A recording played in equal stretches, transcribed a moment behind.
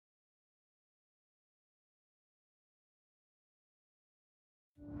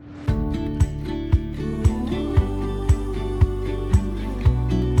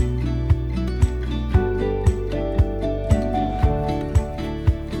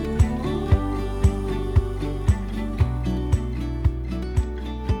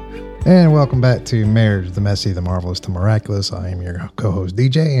And welcome back to Marriage, the Messy, the Marvelous, the Miraculous. I am your co-host,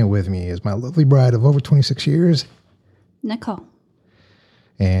 DJ, and with me is my lovely bride of over 26 years, Nicole.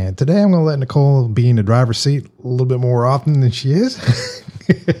 And today I'm going to let Nicole be in the driver's seat a little bit more often than she is.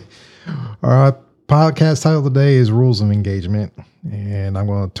 Our podcast title today is Rules of Engagement, and I'm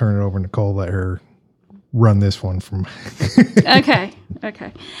going to turn it over to Nicole, let her run this one from... Okay.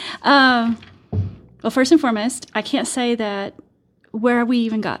 Well, first and foremost, I can't say that where I've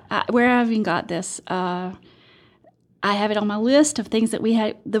even got this. I have it on my list of things that we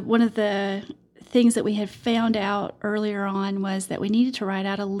had. One of the things that we had found out earlier on was that we needed to write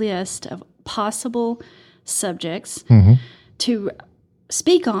out a list of possible subjects to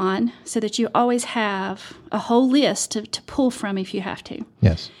speak on, so that you always have a whole list to pull from if you have to.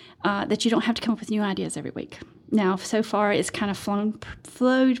 Yes. That you don't have to come up with new ideas every week. Now, so far, it's kind of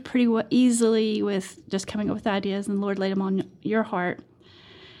flowed pretty easily with just coming up with ideas, and the Lord laid them on your heart.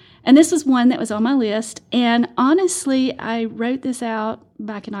 And this was one that was on my list. And honestly, I wrote this out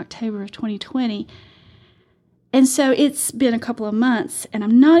back in October of 2020. And so it's been a couple of months, and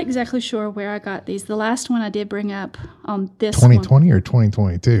I'm not exactly sure where I got these. The last one I did bring up on this 2020 or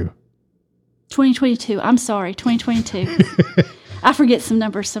 2022? 2022. I'm sorry, 2022. I forget some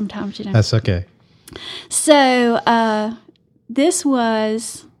numbers sometimes, you know. That's okay. So this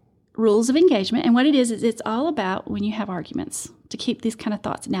was Rules of Engagement, and what it is it's all about when you have arguments, to keep these kind of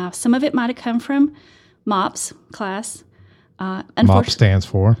thoughts. Now, some of it might have come from MOPS class. MOPS stands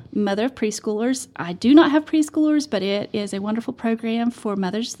for? Mother of Preschoolers. I do not have preschoolers, but it is a wonderful program for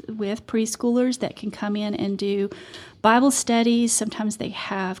mothers with preschoolers that can come in and do Bible studies. Sometimes they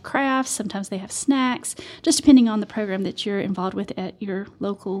have crafts, sometimes they have snacks, just depending on the program that you're involved with at your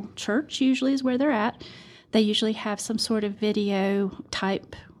local church, usually is where they're at. They usually have some sort of video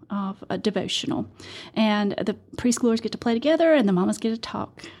type of a devotional. And the preschoolers get to play together and the mamas get to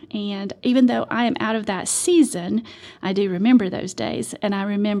talk. And even though I am out of that season, I do remember those days. And I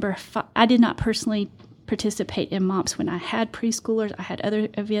remember I did not personally participate in MOPS when I had preschoolers. I had other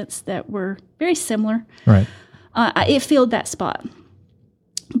events that were very similar. Right. It filled that spot.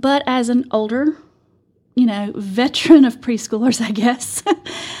 But as an older, veteran of preschoolers, I guess,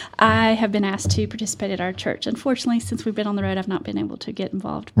 I have been asked to participate at our church. Unfortunately, since we've been on the road, I've not been able to get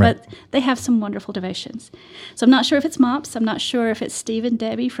involved. Right. But they have some wonderful devotions. So I'm not sure if it's MOPS. I'm not sure if it's Steve and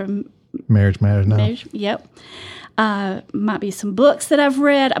Debbie from Marriage Matters Now. Yep. Might be some books that I've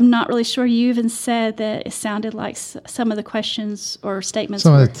read. I'm not really sure. You even said that it sounded like some of the questions or statements.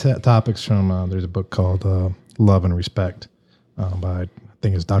 Some of the topics from, there's a book called Love and Respect by, I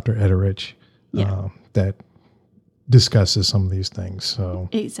think it's Dr. Ederich, that discusses some of these things. So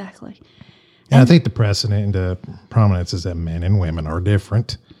exactly. And I think the precedent into prominence is that men and women are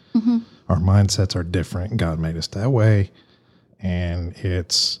different. Mm-hmm. Our mindsets are different. God made us that way. And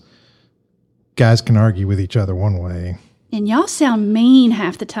guys can argue with each other one way. And y'all sound mean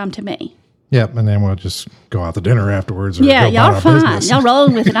half the time to me. Yep, and then we'll just go out to dinner afterwards. Or yeah, go y'all are fine. Business. Y'all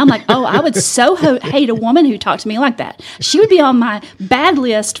rolling with it. I'm like, I would so hate a woman who talked to me like that. She would be on my bad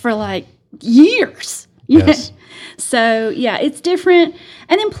list for like years. Yes. So, yeah, it's different.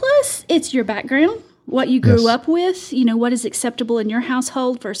 And then plus, it's your background, what you grew up with, what is acceptable in your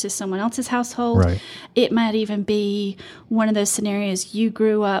household versus someone else's household. Right. It might even be one of those scenarios you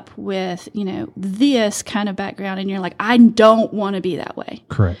grew up with, this kind of background, and you're like, I don't want to be that way.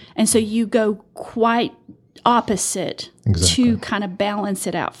 Correct. And so you go quite opposite to kind of balance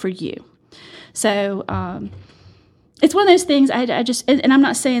it out for you. So, it's one of those things I just, and I'm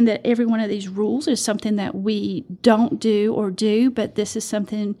not saying that every one of these rules is something that we don't do or do, but this is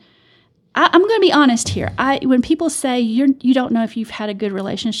something, I'm going to be honest here. When people say you don't know if you've had a good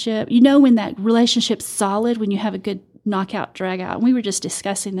relationship, when that relationship's solid, when you have a good knockout, drag out, and we were just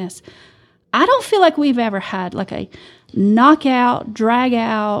discussing this, I don't feel like we've ever had like a knockout, drag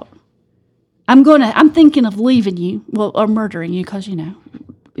out, I'm thinking of leaving you, or murdering you, because,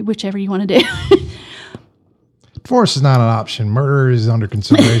 whichever you want to do. Divorce is not an option. Murder is under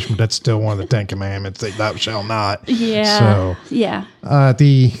consideration, but that's still one of the 10 Commandments. Thou shalt not. Yeah. So, yeah.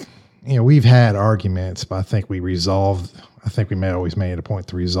 We've had arguments, but I think we always made it a point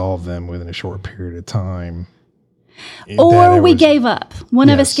to resolve them within a short period of time. Or we gave up. One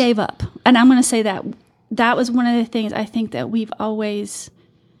of us gave up. And I'm going to say that was one of the things I think that we've always,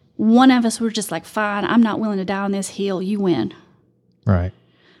 one of us were just like, fine, I'm not willing to die on this hill. You win. Right.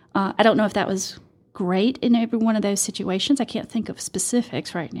 I don't know if that was great in every one of those situations. I can't think of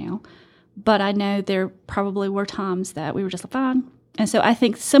specifics right now, but I know there probably were times that we were just like, fine. And so I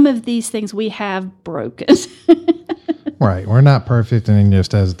think some of these things we have broken. Right. We're not perfect. And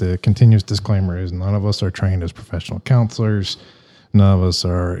just as the continuous disclaimer is, none of us are trained as professional counselors. None of us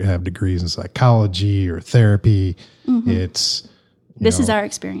have degrees in psychology or therapy. It's This is our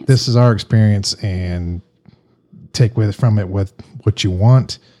experience. This is our experience, and take from it what you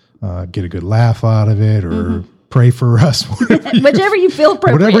want. Get a good laugh out of it, or pray for us. Whichever you feel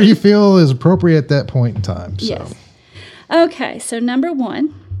appropriate. Whatever you feel is appropriate at that point in time. So. Yes. Okay, so number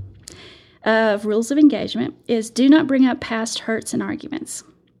 1 of rules of engagement is do not bring up past hurts and arguments.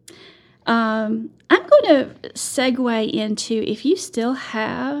 I'm going to segue into if you still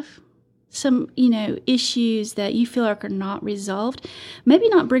have some, issues that you feel like are not resolved, maybe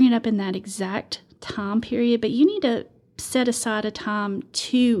not bring it up in that exact time period, but you need to set aside a time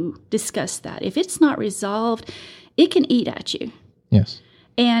to discuss that. If it's not resolved, it can eat at you. Yes.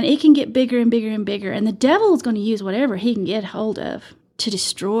 And it can get bigger and bigger and bigger. And the devil is going to use whatever he can get hold of to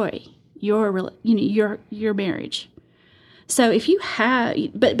destroy your marriage. So if you have,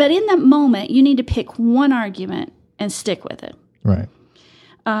 but in that moment, you need to pick one argument and stick with it. Right.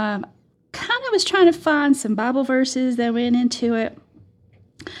 Kind of was trying to find some Bible verses that went into it.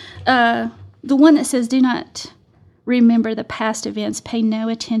 The one that says, do not remember the past events, pay no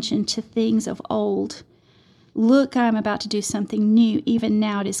attention to things of old. Look, I am about to do something new. Even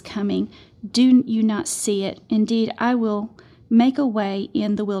now it is coming. Do you not see it? Indeed, I will make a way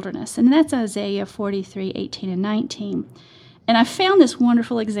in the wilderness. And that's Isaiah 43, 18 and 19. And I found this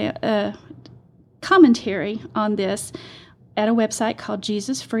wonderful commentary on this at a website called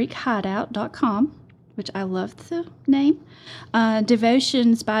JesusFreakHideout.com, which I love the name.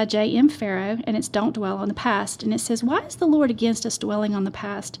 Devotions by J.M. Farrow, and it's Don't Dwell on the Past. And it says, why is the Lord against us dwelling on the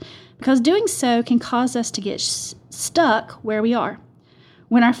past? Because doing so can cause us to get stuck where we are.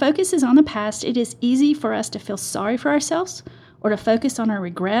 When our focus is on the past, it is easy for us to feel sorry for ourselves, or to focus on our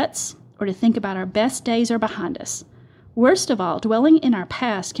regrets, or to think about our best days are behind us. Worst of all, dwelling in our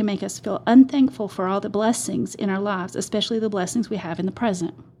past can make us feel unthankful for all the blessings in our lives, especially the blessings we have in the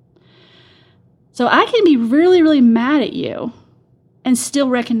present. So I can be really, really mad at you and still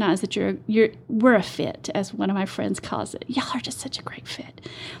recognize that we're a fit, as one of my friends calls it. Y'all are just such a great fit.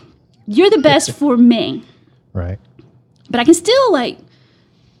 You're the best for me. Right. But I can still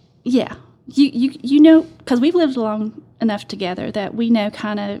you know, because we've lived long enough together that we know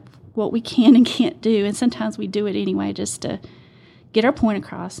kind of what we can and can't do, and sometimes we do it anyway just to get our point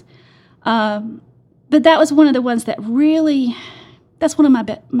across. But that was one of the ones that really, that's one of my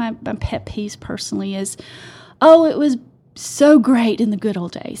pet peeves personally is, it was so great in the good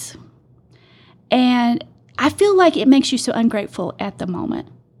old days. And I feel like it makes you so ungrateful at the moment.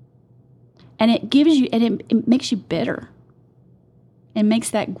 And it gives you, and it makes you bitter. It makes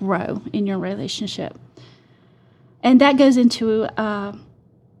that grow in your relationship. And that goes into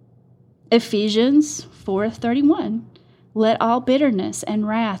Ephesians 4:31. Let all bitterness and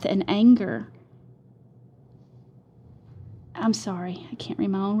wrath and anger. I'm sorry, I can't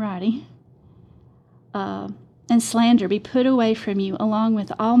read my own writing. And slander be put away from you, along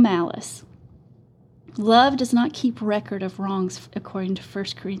with all malice. Love does not keep record of wrongs, according to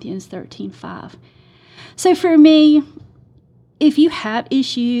 1 Corinthians 13:5. So for me, if you have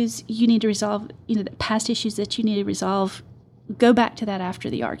issues you need to resolve, the past issues that you need to resolve, go back to that after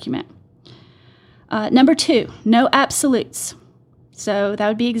the argument. Number 2, no absolutes. So that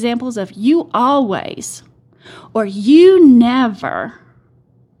would be examples of you always or you never.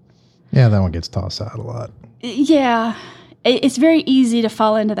 Yeah, that one gets tossed out a lot. Yeah, it's very easy to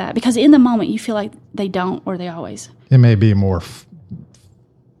fall into that because in the moment you feel like they don't or they always. It may be a more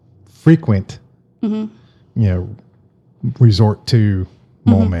frequent, resort to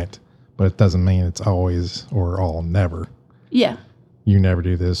moment, but it doesn't mean it's always or all never. Yeah. You never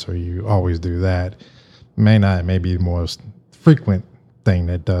do this or you always do that. May be the most frequent thing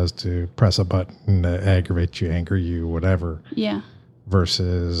that does to press a button to aggravate you, anger you, whatever. Yeah.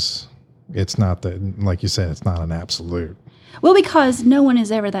 Versus it's not that, like you said, it's not an absolute. Well, because no one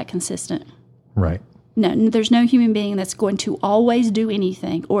is ever that consistent. Right. No, there's no human being that's going to always do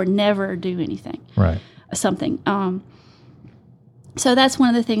anything or never do anything. Right. Something. So that's one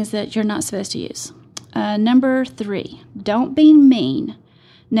of the things that you're not supposed to use. Number 3, don't be mean.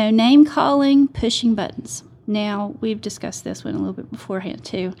 No name calling, pushing buttons. Now, we've discussed this one a little bit beforehand,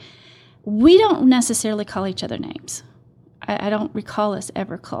 too. We don't necessarily call each other names. I don't recall us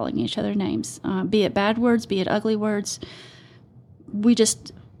ever calling each other names, be it bad words, be it ugly words. We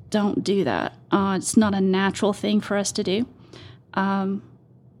just don't do that. It's not a natural thing for us to do.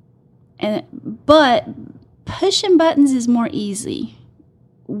 But pushing buttons is more easy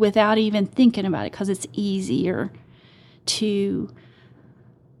without even thinking about it because it's easier to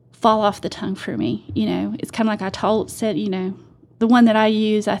fall off the tongue for me. It's kind of like I said, the one that I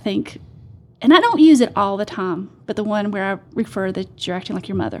use, I think and I don't use it all the time, but the one where I refer that you're acting like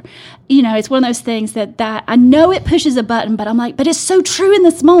your mother. It's one of those things that I know it pushes a button, but I'm like, but it's so true in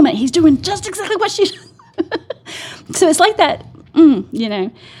this moment. He's doing just exactly what she So it's like that,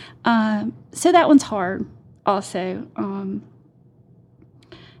 So that one's hard also.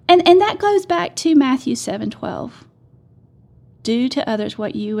 And that goes back to Matthew 7:12. Do to others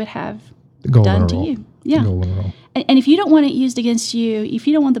what you would have done to you. Yeah. And if you don't want it used against you, if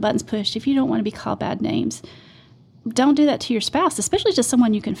you don't want the buttons pushed, if you don't want to be called bad names, don't do that to your spouse, especially to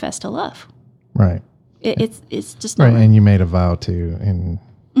someone you confess to love. Right. It's just not right. And you made a vow to, and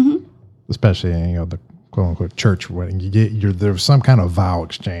especially the quote unquote church wedding, there's some kind of vow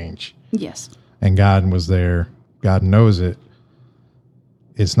exchange. Yes. And God was there. God knows it.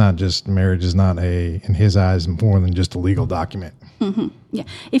 It's not just, marriage is not in his eyes, more than just a legal document. Mm-hmm. Yeah.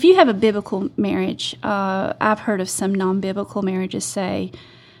 If you have a biblical marriage, I've heard of some non-biblical marriages say,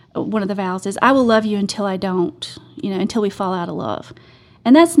 one of the vows is, I will love you until I don't, until we fall out of love.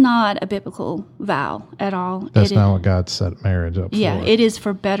 And that's not a biblical vow at all. That's not what God set marriage up for. Yeah, it is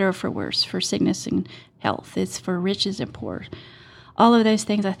for better or for worse, for sickness and health. It's for riches and poor. All of those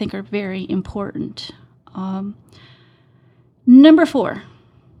things I think are very important. Number 4.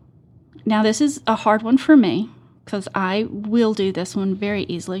 Now, this is a hard one for me because I will do this one very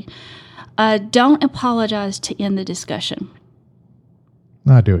easily. Don't apologize to end the discussion.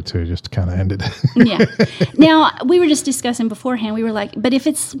 I do it too, just to kind of end it. Yeah. Now, we were just discussing beforehand. We were like, but if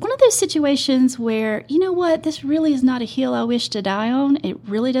it's one of those situations where, you know what, this really is not a hill I wish to die on. It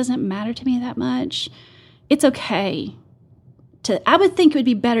really doesn't matter to me that much. It's okay. I would think it would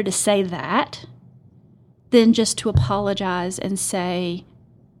be better to say that than just to apologize and say,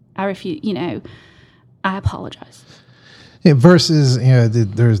 I refuse, I apologize. Yeah, versus,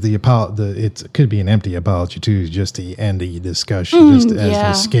 there's it could be an empty apology too, just to end the discussion, just as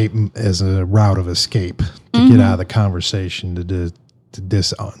an escape, as a route of escape to get out of the conversation, to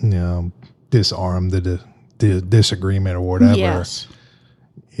disarm the disagreement or whatever. Yes.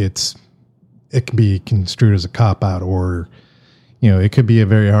 It can be construed as a cop out, or it could be a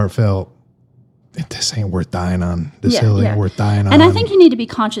very heartfelt, this ain't worth dying on. This hill ain't worth dying on. And I think you need to be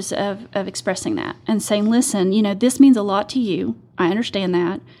conscious of expressing that and saying, listen, this means a lot to you. I understand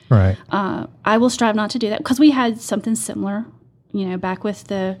that. Right. I will strive not to do that, because we had something similar, back with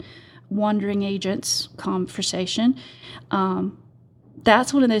the wandering agents conversation.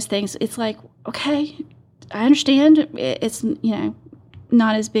 That's one of those things. It's like, okay, I understand. It's,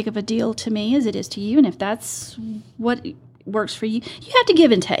 not as big of a deal to me as it is to you. And if that's what works for you, you have to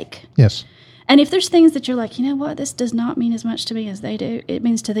give and take. Yes. And if there's things that you're like, you know what, this does not mean as much to me as they do, it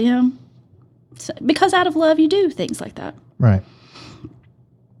means to them. So, because out of love, you do things like that. Right.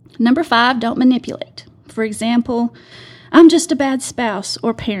 Number 5, don't manipulate. For example, I'm just a bad spouse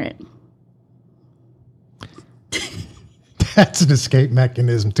or parent. That's an escape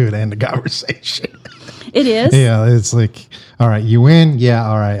mechanism to end the conversation. It is? Yeah, it's like, all right, you win. Yeah,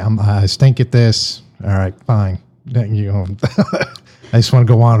 all right, I stink at this. All right, fine. I just want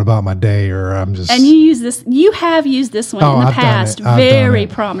to go on about my day, or I'm just... And you have used this one in the past very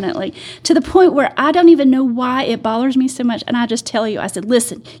prominently, to the point where I don't even know why it bothers me so much, and I just tell you, I said,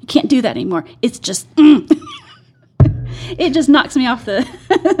 listen, you can't do that anymore. It's just... It just knocks me off the...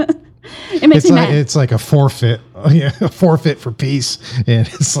 It makes me mad. It's like a forfeit. A forfeit for peace. And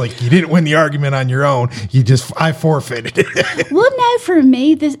it's like, you didn't win the argument on your own. I forfeited it. Well, no, for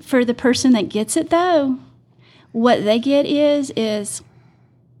me, for the person that gets it, though... What they get is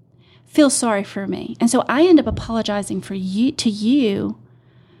feel sorry for me. And so I end up apologizing to you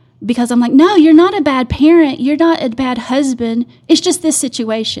because I'm like, no, you're not a bad parent. You're not a bad husband. It's just this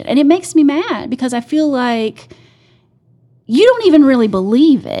situation. And it makes me mad because I feel like you don't even really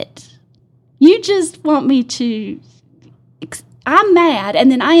believe it. You just want me to, I'm mad. And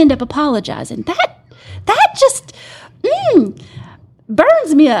then I end up apologizing. That just,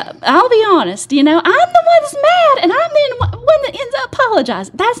 burns me up. I'll be honest. I'm the one that's mad, and I'm the one that ends up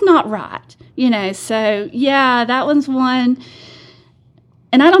apologizing. That's not right. So yeah, that one's one.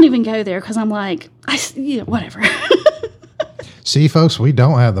 And I don't even go there because I'm like, whatever. See, folks, we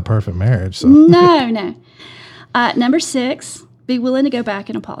don't have the perfect marriage. So. No. Number 6, be willing to go back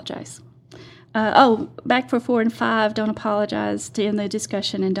and apologize. Back for 4 and 5, don't apologize to end the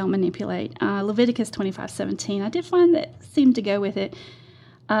discussion and don't manipulate. Leviticus 25:17, I did find that seemed to go with it.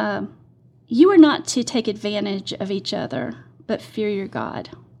 You are not to take advantage of each other, but fear your God.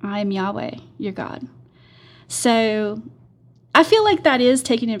 I am Yahweh, your God. So I feel like that is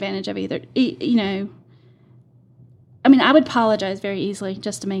taking advantage of either, I would apologize very easily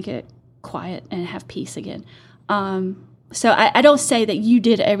just to make it quiet and have peace again. So I don't say that you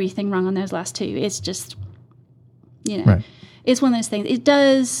did everything wrong on those last two. It's just, Right. it's one of those things. It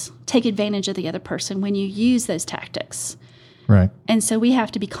does take advantage of the other person when you use those tactics. Right. And so we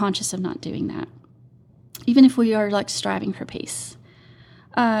have to be conscious of not doing that, even if we are like striving for peace.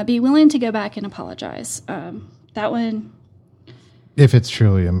 Be willing to go back and apologize. That one. If it's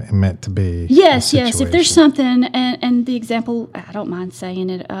truly meant to be. Yes. If there's something, and the example, I don't mind saying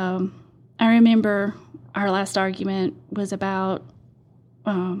it. I remember our last argument was about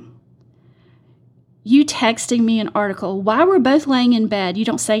you texting me an article while we're both laying in bed. You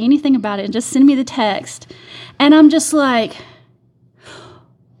don't say anything about it and just send me the text. And I'm just like,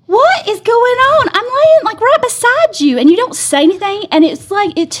 what is going on? I'm laying like right beside you and you don't say anything. And it's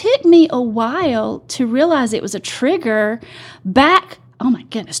like, it took me a while to realize it was a trigger back, oh my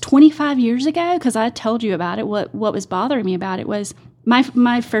goodness, 25 years ago. Because I told you about it. What was bothering me about it was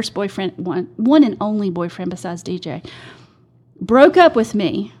my first boyfriend, one and only boyfriend besides DJ, broke up with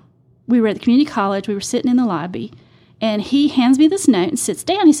me. We were at the community college. We were sitting in the lobby. And he hands me this note and sits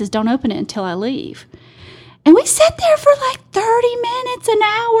down. He says, don't open it until I leave. And we sat there for like 30 minutes, an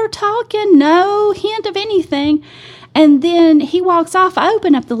hour talking, no hint of anything. And then he walks off. I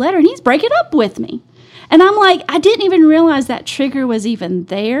open up the letter and he's breaking up with me. And I'm like, I didn't even realize that trigger was even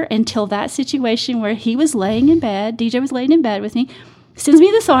there until that situation where he was laying in bed. DJ was laying in bed with me, sends me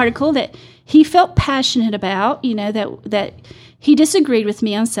this article that he felt passionate about, that he disagreed with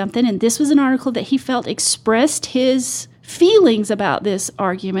me on something. And this was an article that he felt expressed his feelings about this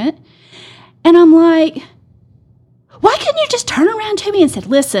argument. And I'm like, why couldn't you just turn around to me and said,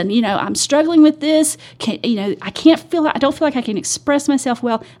 listen, I'm struggling with this. I don't feel like I can express myself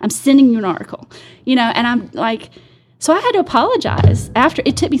well. I'm sending you an article, and I'm like, so I had to apologize after.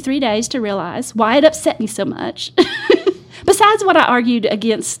 It took me 3 days to realize why it upset me so much. Besides what I argued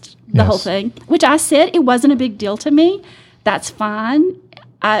against the whole thing, which I said it wasn't a big deal to me. That's fine.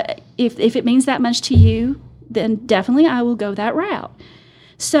 If it means that much to you, then definitely I will go that route.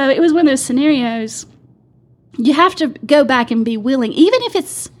 So it was one of those scenarios. You have to go back and be willing, even if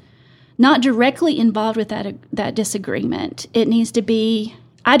it's not directly involved with that disagreement. It needs to be,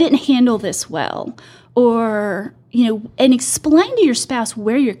 I didn't handle this well, or, and explain to your spouse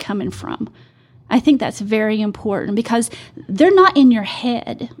where you're coming from. I think that's very important because they're not in your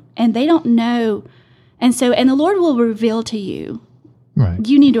head and they don't know. And the Lord will reveal to you, right,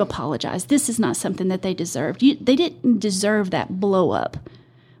 you need to apologize. This is not something that they deserved. They didn't deserve that blow up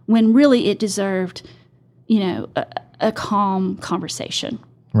when really it deserved a calm conversation.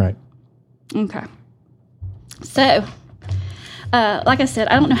 Right. Okay. So, like I said,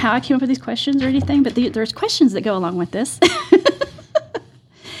 I don't know how I came up with these questions or anything, but there's questions that go along with this.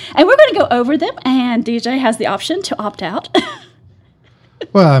 And we're going to go over them, and DJ has the option to opt out.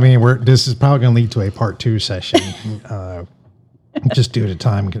 Well, I mean, this is probably going to lead to a part 2 session. Just due to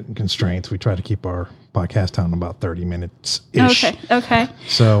time constraints, we try to keep our podcast down about 30 minutes-ish. Okay.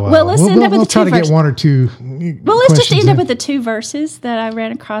 So let's end up with we'll try to get one or two. Well, let's just end up with the 2 verses that I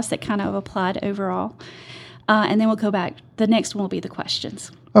ran across that kind of applied overall, and then we'll go back. The next one will be the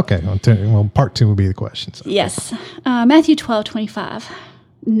questions. Okay. Well, part 2 will be the questions. Yes. Matthew 12:25.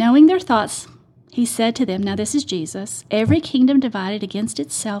 Knowing their thoughts, he said to them, now this is Jesus, every kingdom divided against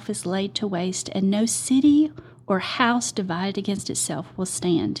itself is laid to waste, and no city or house divided against itself will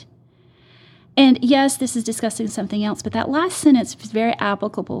stand. And yes, this is discussing something else, but that last sentence is very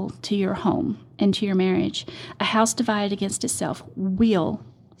applicable to your home and to your marriage. A house divided against itself will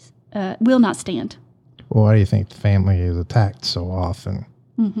not stand. Well, why do you think the family is attacked so often?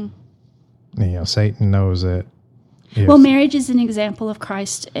 Mm-hmm. Satan knows it. Well, marriage is an example of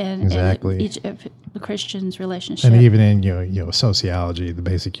Christ and each of the Christian's relationship. And even in sociology, the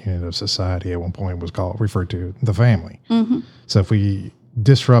basic unit of society at one point was referred to the family. Mm-hmm. So if we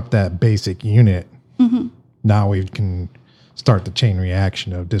disrupt that basic unit, mm-hmm. now we can start the chain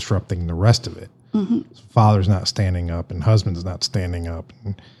reaction of disrupting the rest of it. Mm-hmm. So father's not standing up and husband's not standing up,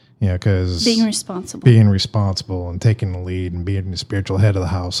 because being responsible and taking the lead and being the spiritual head of the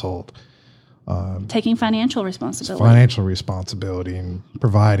household. Taking financial responsibility and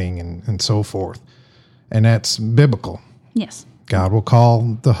providing and so forth. And that's biblical. Yes. God will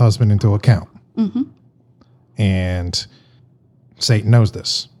call the husband into account. Mm-hmm. And Satan knows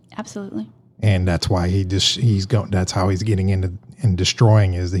this. Absolutely. And that's why that's how he's getting into and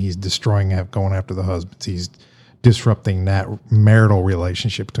destroying is that he's destroying going after the husbands. He's disrupting that marital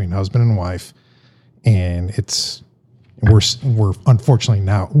relationship between husband and wife. And we're unfortunately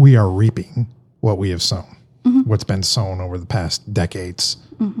now we are reaping what we have sown, mm-hmm. what's been sown over the past decades.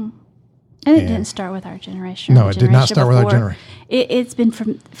 Mm-hmm. And it didn't start with our generation. No, it did not start with our generation. It's been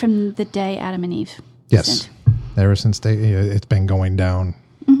from the day Adam and Eve yes. sinned. ever since it's been going down.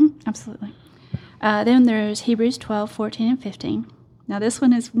 Absolutely. Then there's Hebrews 12, 14, and 15. Now, this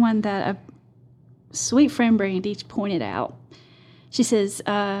one is one that a sweet friend Brandy pointed out. She says,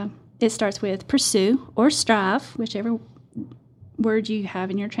 it starts with pursue or strive, whichever word you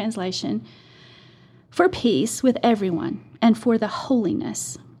have in your translation, for peace with everyone and for the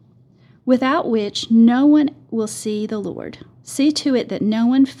holiness, without which no one will see the Lord. See to it that no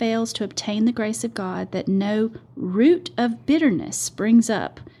one fails to obtain the grace of God, that no root of bitterness springs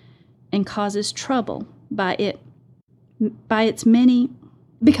up and causes trouble by it many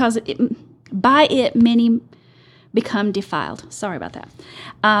become defiled. Sorry about that.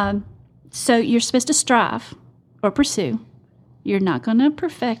 So you're supposed to strive or pursue. You're not going to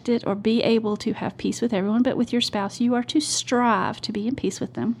perfect it or be able to have peace with everyone, but with your spouse, you are to strive to be in peace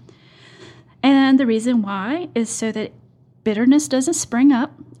with them. And the reason why is so that bitterness doesn't spring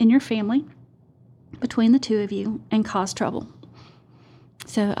up in your family between the two of you and cause trouble.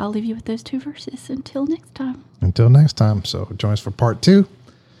 So I'll leave you with those 2 verses until next time. Until next time. So join us for part 2.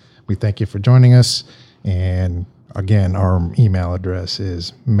 We thank you for joining us. And again, our email address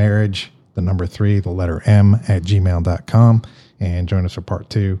is marriage3m@gmail.com. And join us for part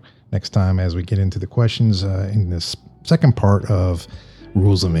 2 next time as we get into the questions in this second part of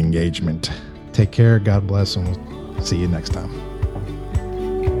rules of engagement. Take care. God bless. And we'll see you next time.